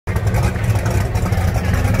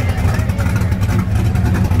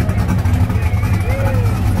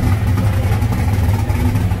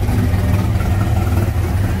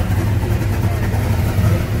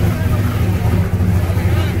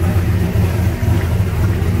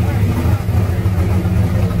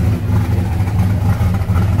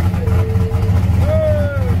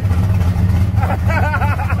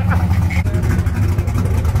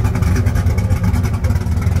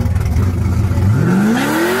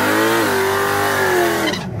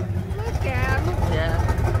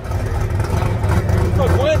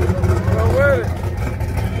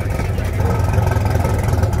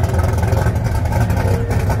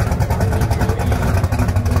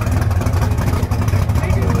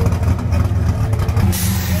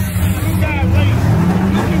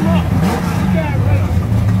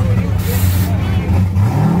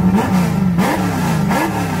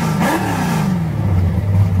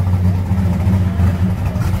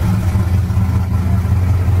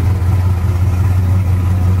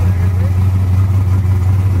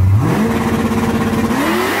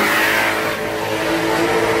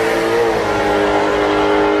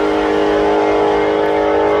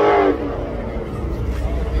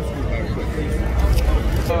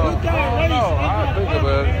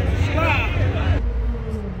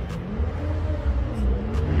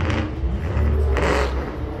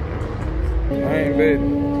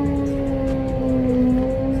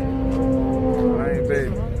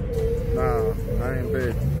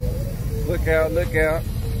Look out, look out.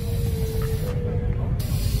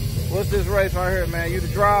 What's this race right here, man? You the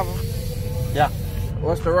driver? Yeah.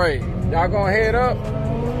 What's the race? Y'all gonna head up?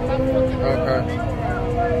 Okay.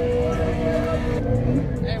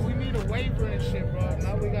 Hey, we need a waiver and shit, bro.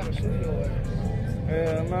 Now we gotta sue your ass.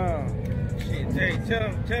 Hell no. Shit, Jay,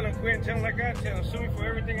 tell him, Quentin, tell him like I tell him, sue me for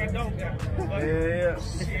everything I don't got. Yeah.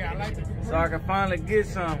 Yeah, I like the So I can finally get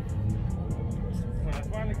some. When I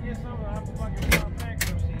finally get something, I have to fucking file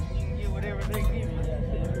bankruptcy. You can get whatever they give you.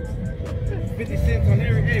 50 cents on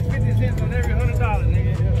every, hey, 50 cents on every $100,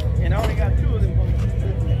 nigga. And I only got 2 of them.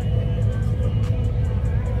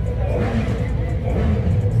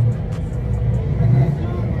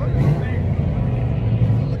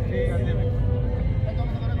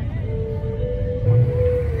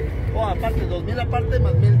 Oh, aparte, 2,000 aparte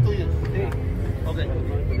más 1,000 tuyos. Sí. Ok.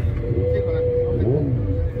 Sí, con él.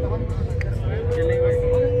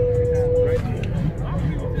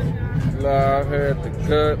 Live here at the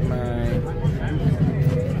cut, man.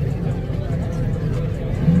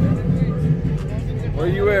 Where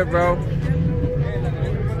you at, bro?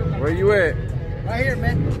 Where you at? right here,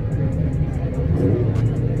 man.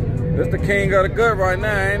 This the king of the gut right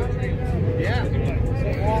now, ain't it? Yeah.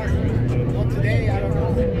 So far. Well, today, I don't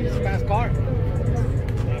know. It's a fast car.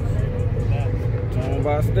 Owned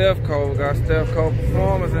by Steph Cole. We got Steph Cole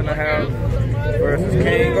Performance in the house versus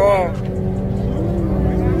King Oil.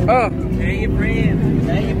 Tell your friends,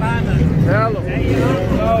 tell your partner, Tell him. tell your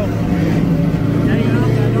uncle, tell your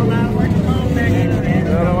uncle, I don't know how to work the phone back in there.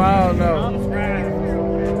 Tell him I don't know.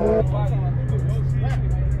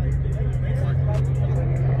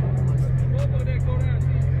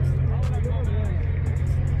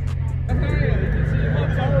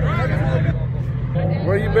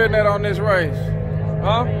 Where you been at on this race?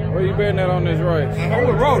 Huh? Where you been at on this race? On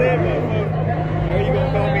the road. Know you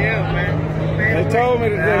gonna call me out, man. They told me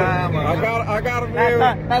to do it. I got him there.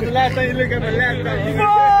 That's the last time you look at my laptop.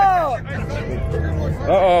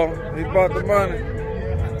 Uh-oh, he bought the money.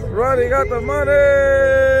 Roddy got the money.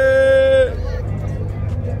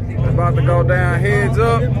 It's about to go down, heads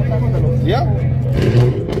up. Yep.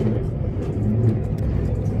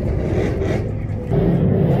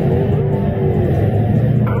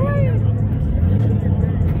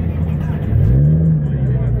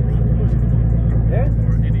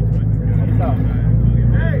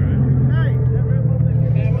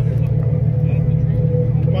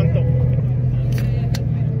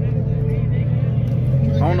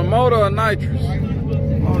 On the motor or nitrous?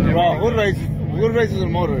 Bro, who races the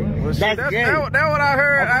motor? Well, shit, That's gay. That's what I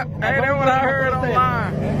heard. Hey, that's what I heard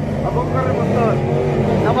online.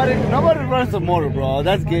 Nobody runs the motor, bro.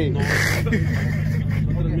 That's gay.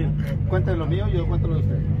 Cuéntale lo mío, yo cuento lo de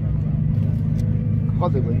usted.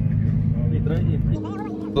 Joder, güey.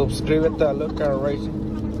 Suscríbete a Look Out Racing.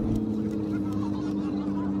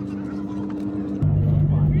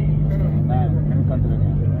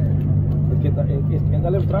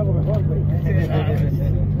 Dale un trago mejor, güey.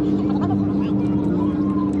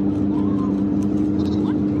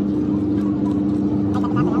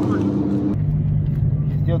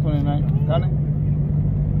 Still 29. Dale.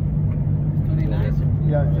 29?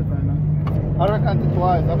 Yeah, still 29. I reckon it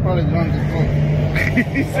twice. I'll probably run this close.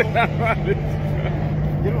 He said I run it.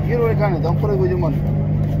 You don't reckon it. Don't put it with your money. You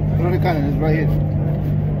don't reckon it. It's right here.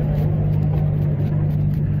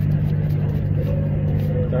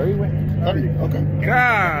 30, güey. 30. Okay.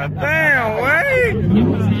 God damn, wait.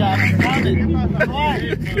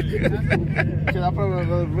 Shit, I'll probably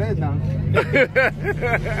go red now.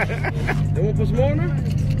 You want to put some more in there?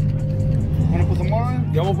 Want to put some more in?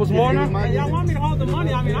 Y'all want to put some more in there? Hey, y'all want me to hold the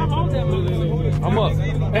money? I mean, I'll hold that money. I'm up. Hey,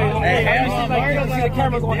 let me see if I can see the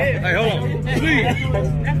camera going. Hey, hold on. Please.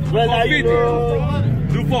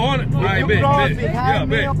 450. Do 400. All right, bet. Yeah,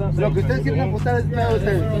 bet. Lo que ustedes quieren apostar es pedo de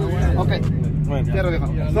ustedes. Ok. Cierro, viejo.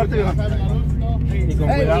 Suerte, viejo.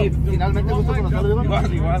 Hey, finalmente gusto conocerlo,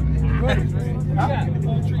 viejo. Igual.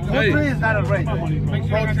 Pro Tree is not a race.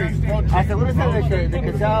 Pro Tree. Asegúrese de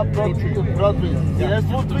que sea Pro Tree. Si es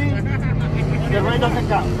Full Tree, the race doesn't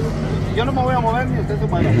count. Yo no me voy a mover ni usted se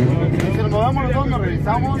mueve. Si nos movemos los dos, nos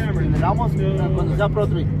revisamos y le damos cuando sea Pro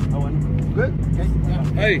Tree. Good? Okay.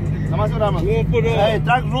 Hey. Nada más duramos. Hey,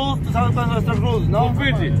 track rules, tú sabes cuándo es track rules, ¿no?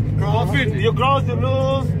 450. 450. You cross, you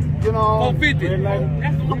lose. You know,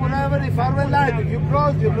 450. whatever, if I red light, if you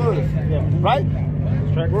cross, you lose. Right?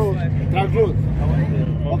 Track rules. Track rules.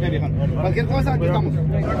 Ok, viejo. Cualquier cosa, aquí estamos.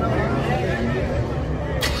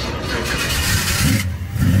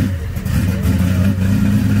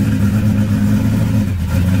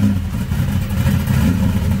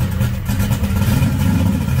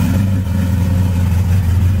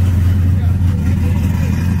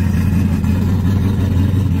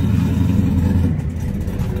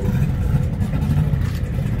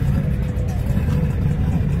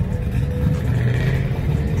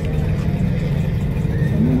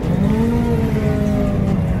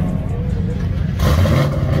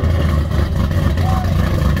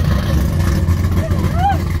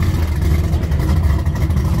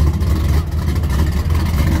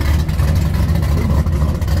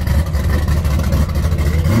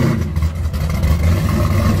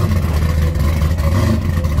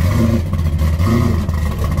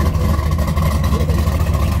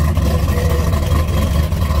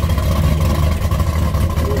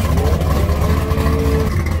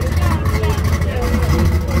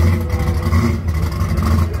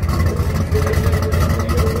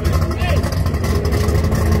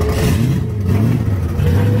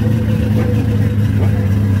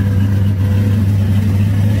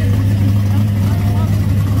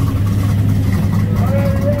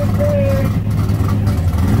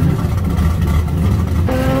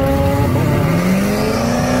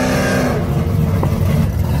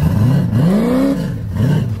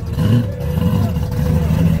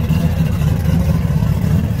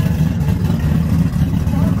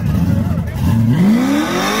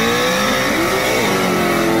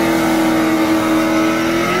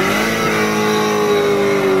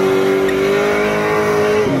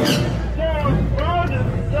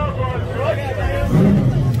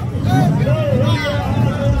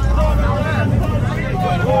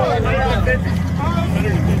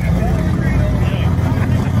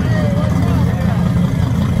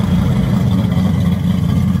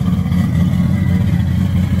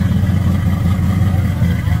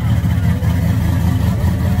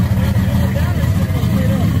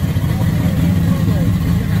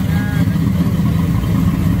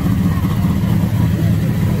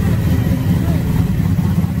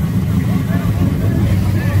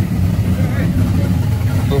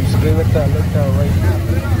 Look that right now.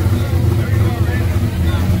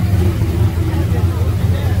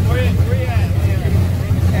 Where you at?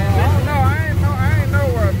 I don't know. I ain't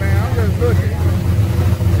nowhere, man. I'm just looking.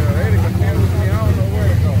 Yeah, they done confused me. I don't know where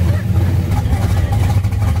to go.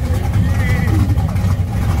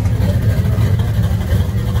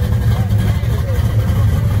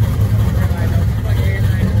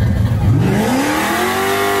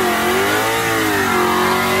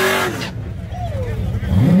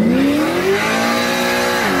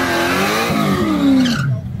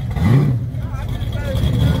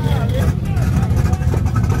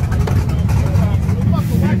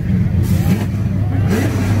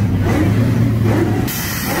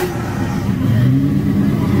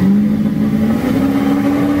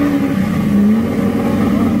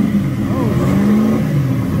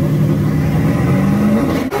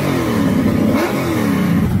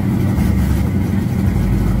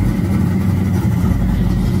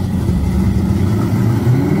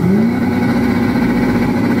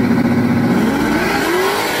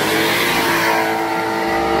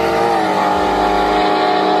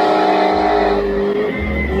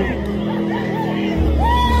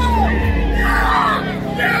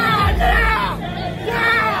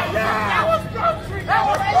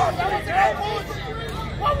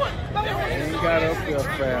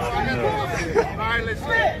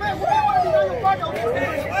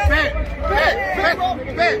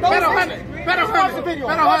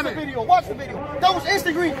 Watch the video. That was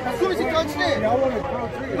instant green. As soon as he touched it.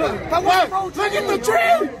 Look at the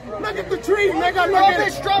tree. Look at the tree, nigga.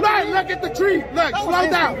 Look at the tree. Look, slow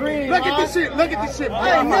down. Look at this shit. Look at this shit.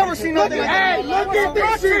 I ain't never seen nothing like that. Hey, look at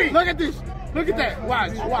this shit. Look at this. Look at that.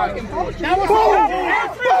 Watch. That was boom. That was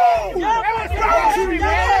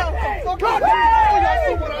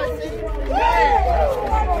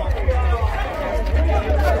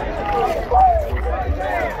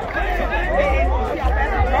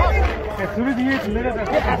As soon as he hits minutes, that's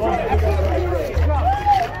the ball.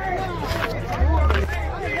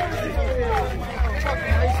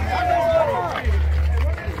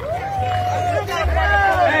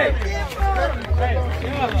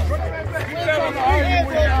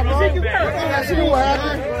 See what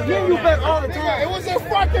happened? You bet all the time. It was a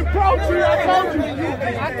fucking pro tree. I told you.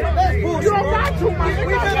 You don't got to, my nigga.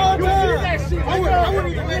 We bet all the time. That shit. I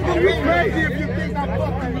wouldn't even let You crazy if you think I'm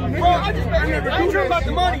fucking with you. Bro, I ain't sure about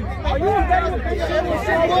the money. Are you bet on the shit?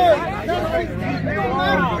 It was.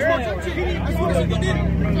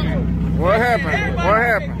 What happened? What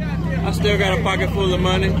happened? I still got a pocket full of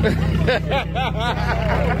money.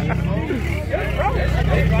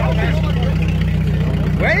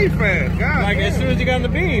 Way fast, God. Like as soon as he got on the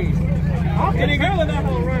beam. He didn't get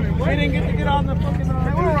on the fucking.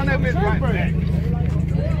 We'll run that bitch right back.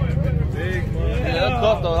 Yeah, that's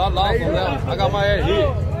tough though. I lost on that one. I got my ass hit.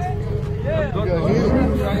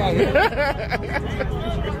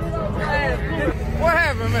 What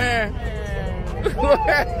happened, man?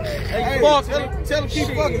 Hey, fuck, tell him keep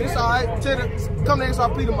fucking. It's alright. Tell him come to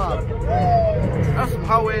SRP tomorrow. That's some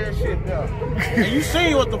hoe ass shit there. And you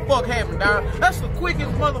seen what the fuck happened, dog. That's the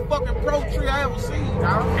quickest motherfucking pro tree I ever seen,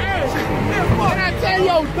 dog. What I tell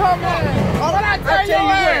your dumb ass? What I tell your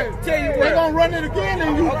ass? Tell you what. They gonna run it again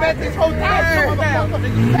and you bet this whole time. You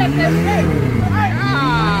bet that shit.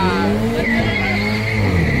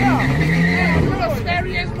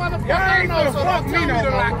 Y'all ain't no fuck me no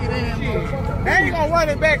lock it in. They ain't gonna run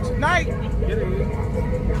it back tonight.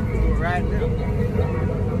 Right now.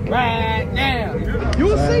 Right now. You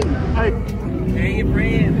see. Tell your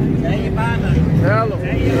friend. Tell your partner. Tell him.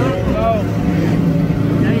 Tell your uncle.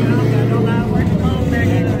 Tell your uncle. I don't got to work at home back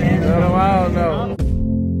in there. Tell him I don't know.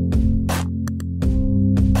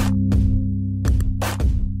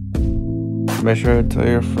 Make sure to tell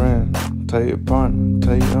your friend, tell your partner,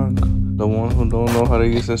 tell your uncle. The one who don't know how to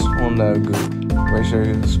use his phone that good. Make sure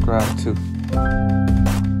you subscribe too.